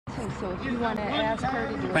so if you want to ask her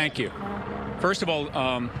to do it. Thank you. First of all,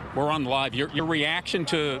 we're on live. Your reaction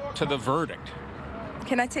to the verdict.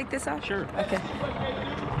 Can I take this off? Sure. Okay.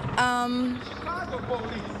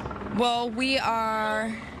 Well, we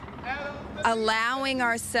are allowing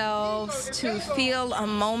ourselves to feel a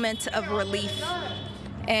moment of relief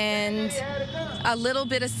and a little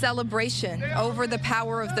bit of celebration over the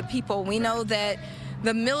power of the people. We know that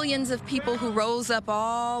the millions of people who rose up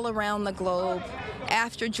all around the globe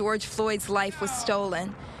after George Floyd's life was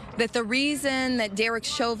stolen, that the reason that Derek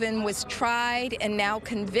Chauvin was tried and now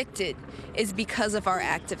convicted is because of our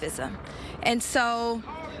activism. And so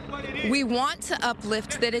we want to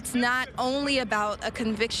uplift that it's not only about a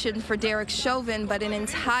conviction for Derek Chauvin, but an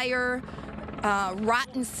entire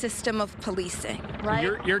rotten system of policing, right?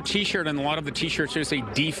 Your T-shirt and a lot of the T-shirts here say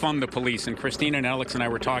 "Defund the Police," and Christina and Alex and I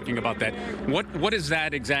were talking about that. What does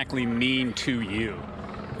that exactly mean to you?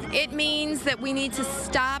 It means that we need to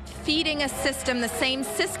stop feeding a system, the same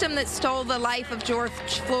system that stole the life of George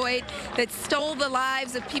Floyd, that stole the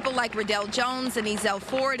lives of people like Riddell Jones and Ezell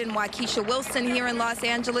Ford and Waukesha Wilson here in Los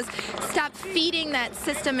Angeles. Stop feeding that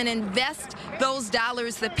system and invest those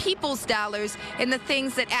dollars, the people's dollars, in the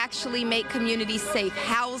things that actually make communities safe,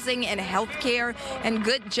 housing and health care and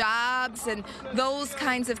good jobs and those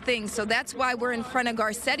kinds of things. So that's why we're in front of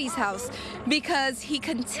Garcetti's house, because he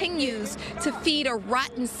continues to feed a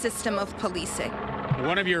rotten system of policing.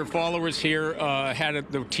 One of your followers here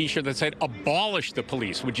had the T-shirt that said "Abolish the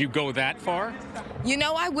police." Would you go that far? You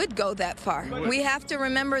know, I would go that far. We have to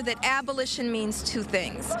remember that abolition means two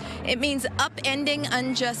things. It means upending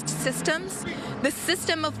unjust systems. The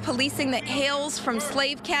system of policing that hails from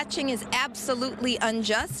slave catching is absolutely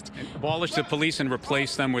unjust. And abolish the police and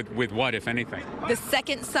replace them with what, if anything? The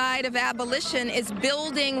second side of abolition is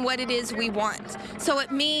building what it is we want. So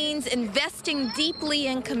it means investing deeply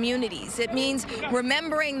in communities. It means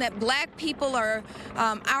remembering that black people are,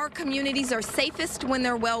 our communities are safest when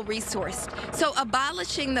they're well resourced. So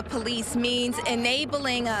abolishing the police means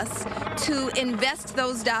enabling us to invest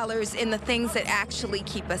those dollars in the things that actually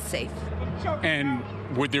keep us safe. And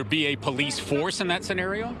would there be a police force in that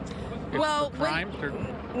scenario? Well,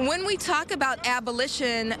 when we talk about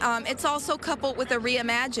abolition, it's also coupled with a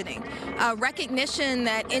reimagining, recognition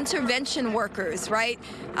that intervention workers, right,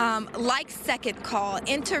 like Second Call,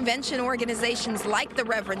 intervention organizations like the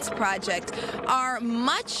Reverence Project are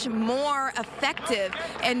much more effective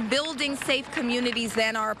in building safe communities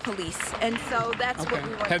than our police. And so that's what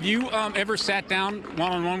we want. Have you ever sat down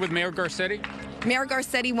one-on-one with Mayor Garcetti? Mayor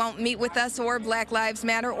Garcetti won't meet with us or Black Lives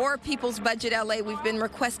Matter or People's Budget LA. We've been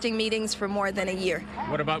requesting meetings for more than a year.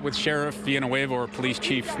 What about with Sheriff Villanueva or Police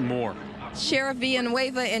Chief Moore? Sheriff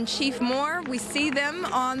Villanueva and Chief Moore, we see them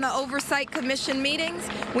on the Oversight Commission meetings.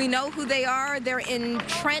 We know who they are. They're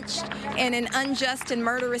entrenched in an unjust and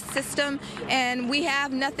murderous system, and we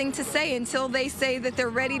have nothing to say until they say that they're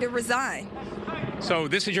ready to resign. So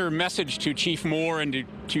this is your message to Chief Moore and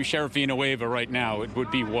to Sheriff Villanueva right now. It would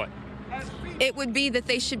be what? It would be that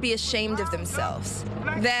they should be ashamed of themselves,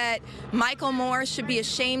 that Michael Moore should be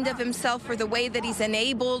ashamed of himself for the way that he's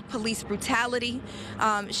enabled police brutality.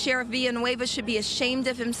 Sheriff Villanueva should be ashamed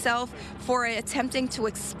of himself for attempting to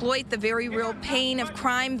exploit the very real pain of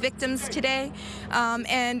crime victims today.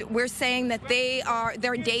 And we're saying that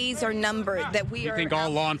their days are numbered, that we are... You think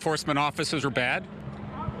all law enforcement officers are bad?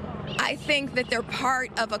 I think that they're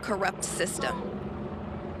part of a corrupt system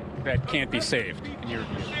that can't be saved.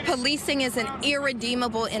 Policing is an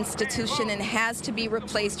irredeemable institution and has to be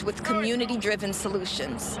replaced with community-driven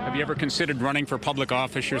solutions. Have you ever considered running for public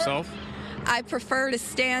office yourself? I prefer to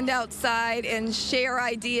stand outside and share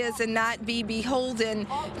ideas and not be beholden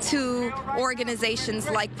to organizations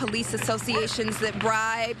like police associations that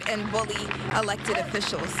bribe and bully elected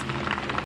officials.